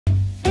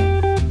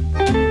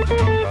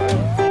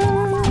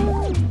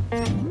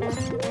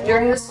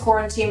during this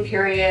quarantine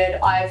period,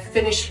 I've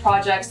finished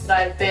projects that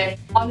I've been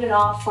on and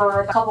off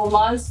for a couple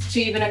months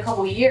to even a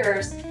couple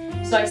years.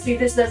 So I see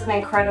this as an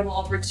incredible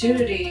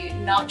opportunity,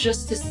 not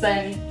just to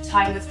spend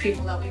time with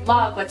people that we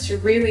love, but to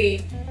really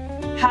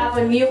have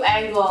a new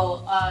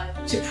angle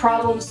to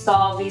problem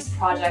solve these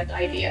project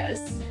ideas.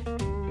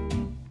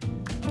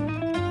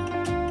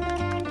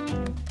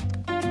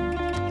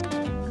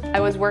 I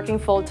was working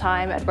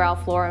full-time at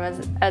Ralph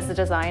Lauren as a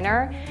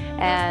designer,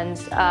 and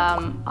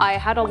I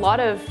had a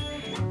lot of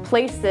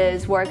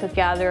places where I could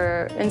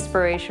gather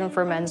inspiration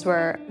for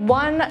menswear.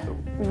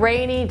 One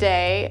rainy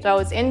day, I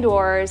was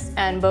indoors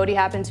and Bodhi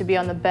happened to be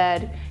on the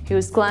bed. He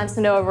was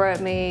glancing over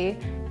at me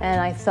and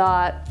I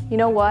thought, you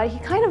know what, he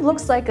kind of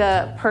looks like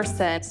a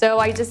person. So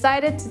I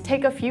decided to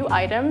take a few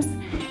items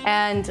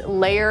and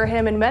layer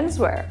him in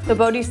menswear. So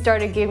Bodhi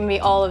started giving me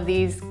all of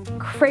these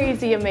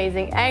crazy,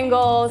 amazing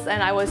angles,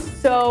 and I was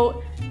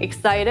so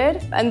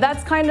excited. And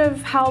that's kind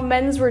of how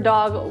Menswear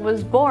Dog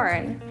was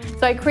born.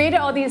 So I created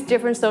all these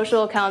different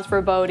social accounts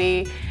for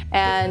Bodhi,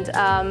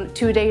 and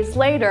 2 days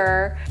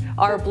later,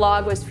 our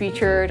blog was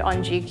featured on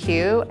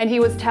GQ, and he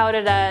was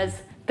touted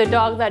as the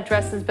dog that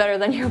dresses better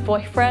than your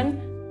boyfriend.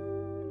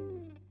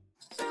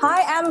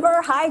 Hi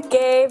Amber, hi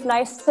Gabe,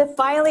 nice to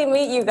finally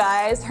meet you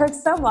guys. Heard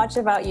so much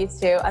about you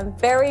two. I'm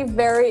very,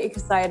 very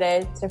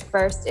excited to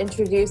first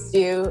introduce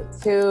you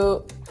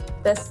to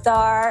the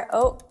star.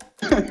 Oh.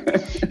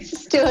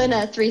 Just doing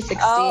a 360.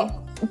 Oh,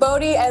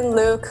 Bodhi and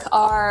Luke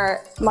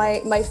are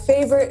my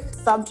favorite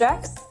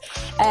subjects,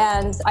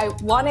 and I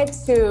wanted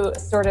to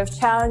sort of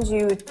challenge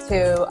you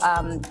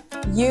to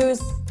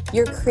use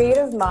your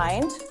creative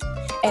mind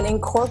and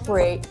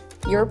incorporate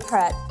your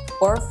pet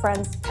or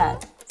friend's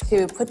pet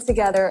to put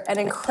together an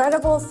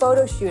incredible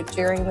photo shoot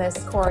during this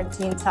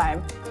quarantine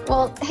time.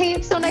 Well, hey,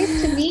 it's so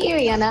nice to meet you,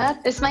 Anna.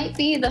 This might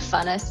be the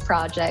funnest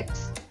project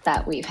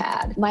that we've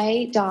had.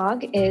 My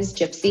dog is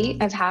Gypsy.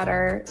 I've had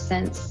her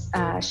since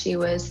she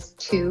was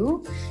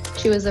 2.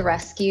 She was a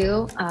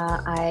rescue.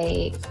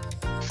 I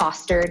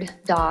fostered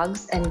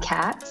dogs and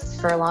cats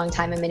for a long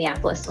time in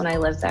Minneapolis when I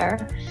lived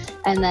there.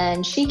 And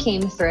then she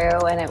came through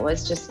and it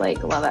was just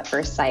like love at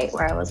first sight,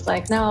 where I was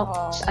like, no,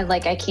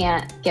 I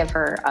can't give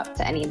her up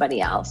to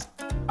anybody else.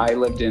 I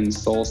lived in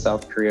Seoul,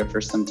 South Korea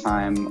for some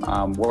time,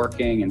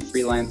 working and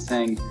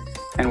freelancing.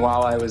 And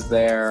while I was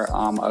there,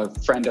 a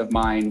friend of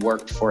mine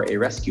worked for a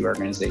rescue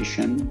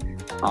organization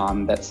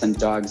that sent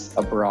dogs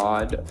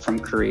abroad from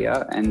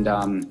Korea. And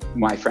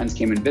my friends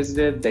came and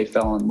visited. They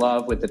fell in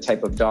love with the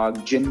type of dog,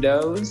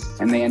 Jindos,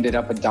 and they ended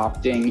up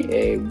adopting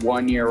a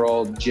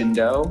 1-year-old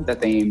Jindo that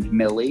they named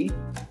Millie.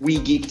 We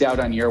geeked out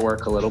on your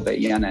work a little bit,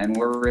 Yana, and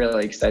we're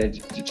really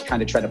excited to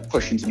kind of try to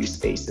push into new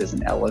spaces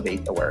and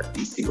elevate the work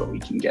and see what we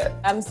can get.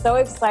 I'm so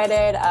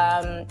excited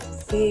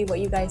to see what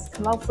you guys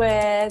come up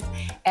with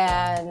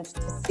and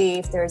to see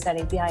if there's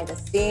any behind the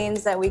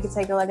scenes that we could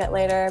take a look at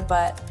later,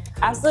 but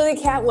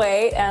absolutely can't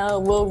wait,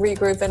 and we'll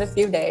regroup in a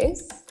few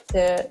days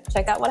to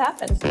check out what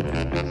happened.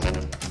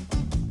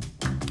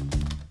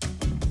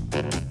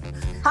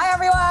 Hi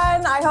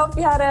everyone, I hope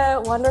you had a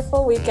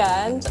wonderful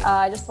weekend.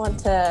 I just want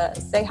to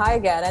say hi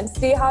again and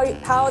see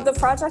how the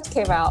project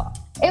came out.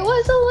 It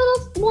was a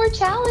little more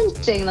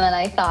challenging than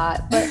I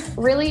thought, but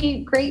really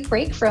great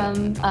break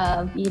from,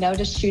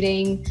 just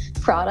shooting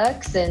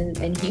products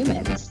and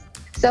humans.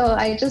 So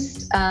I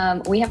just,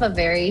 we have a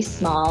very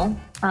small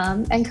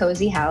and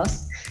cozy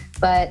house,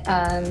 but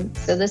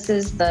so this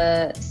is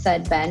the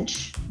said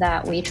bench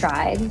that we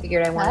tried.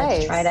 Figured I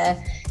wanted to try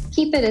to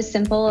keep it as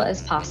simple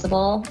as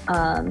possible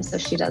so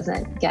she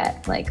doesn't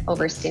get like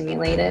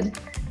overstimulated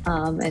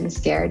and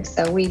scared.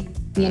 So we,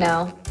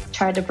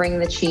 tried to bring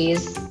the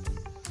cheese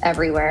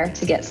everywhere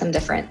to get some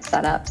different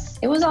setups.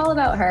 It was all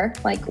about her,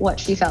 like what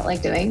she felt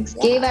like doing.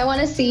 Yeah. Gabe, I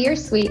want to see your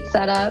sweet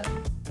setup.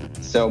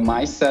 So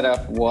my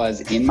setup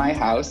was in my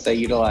house. I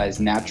utilized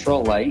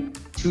natural light,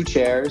 2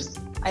 chairs.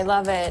 I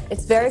love it.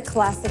 It's very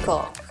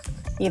classical,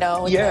 with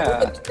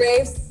the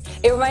drapes.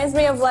 It reminds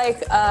me of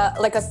like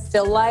a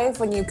still life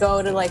when you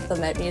go to like the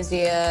Met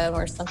Museum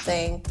or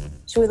something.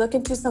 Should we look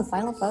into some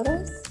final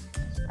photos?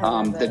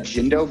 The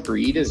Jindo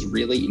breed is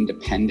really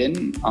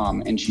independent,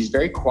 and she's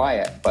very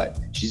quiet, but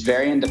she's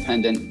very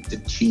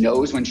independent. She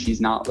knows when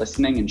she's not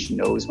listening and she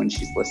knows when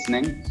she's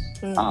listening.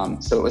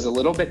 So it was a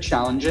little bit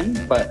challenging,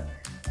 but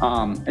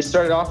I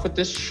started off with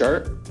this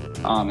shirt.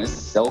 It's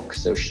silk,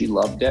 so she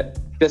loved it.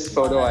 This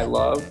photo I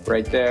love,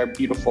 right there,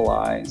 beautiful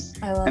eyes.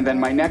 And then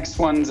my next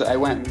ones, I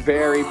went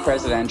very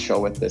presidential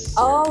with this series.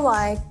 Oh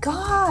my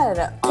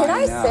God. Can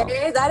I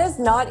say, that is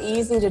not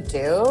easy to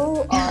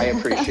do. I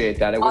appreciate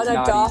that. It was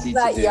not easy to do.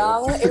 On a dog that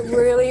young, it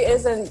really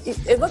isn't.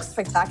 It looks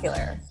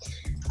spectacular.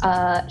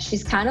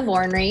 She's kind of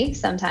ornery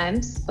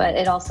sometimes, but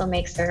it also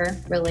makes her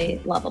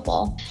really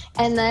lovable.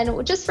 And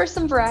then just for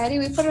some variety,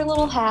 we put her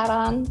little hat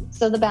on.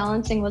 So the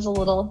balancing was a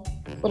little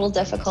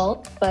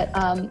difficult, but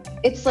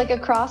it's like a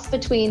cross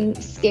between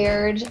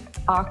scared,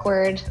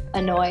 awkward,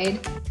 annoyed.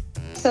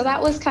 So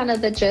that was kind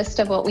of the gist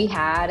of what we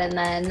had. And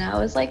then I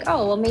was like,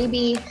 oh, well,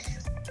 maybe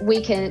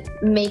we can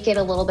make it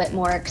a little bit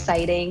more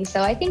exciting.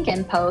 So I think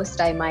in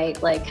post, I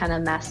might like kind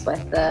of mess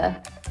with the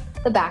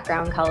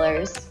background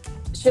colors.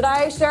 Should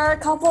I share a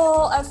couple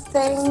of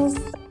things?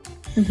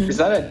 Is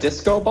that a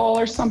disco ball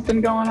or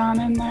something going on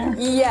in there?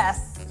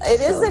 Yes,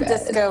 it is a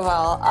disco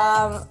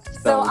ball.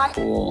 So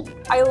cool.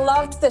 I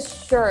loved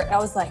this shirt. I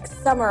was like,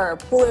 summer,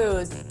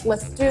 blues,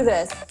 let's do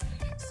this.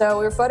 So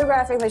we were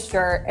photographing the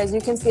shirt. As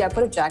you can see, I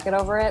put a jacket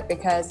over it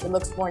because it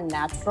looks more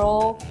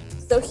natural.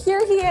 So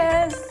here he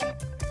is.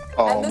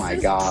 Oh my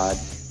God.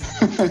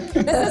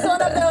 This is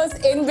one of those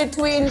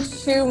in-between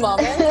shoe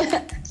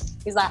moments.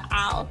 He's like,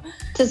 ow.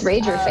 Just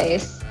rager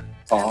face.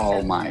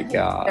 Oh my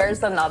God.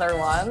 There's another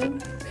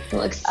one. It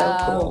looks so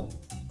cool.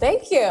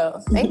 Thank you.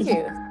 Thank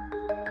you.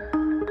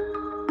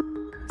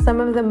 Some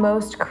of the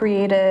most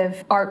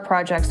creative art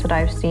projects that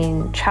I've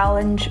seen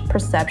challenge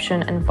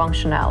perception and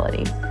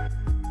functionality.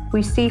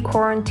 We see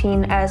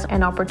quarantine as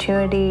an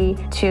opportunity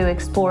to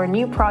explore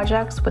new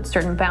projects with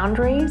certain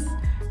boundaries,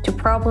 to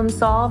problem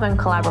solve and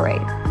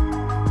collaborate.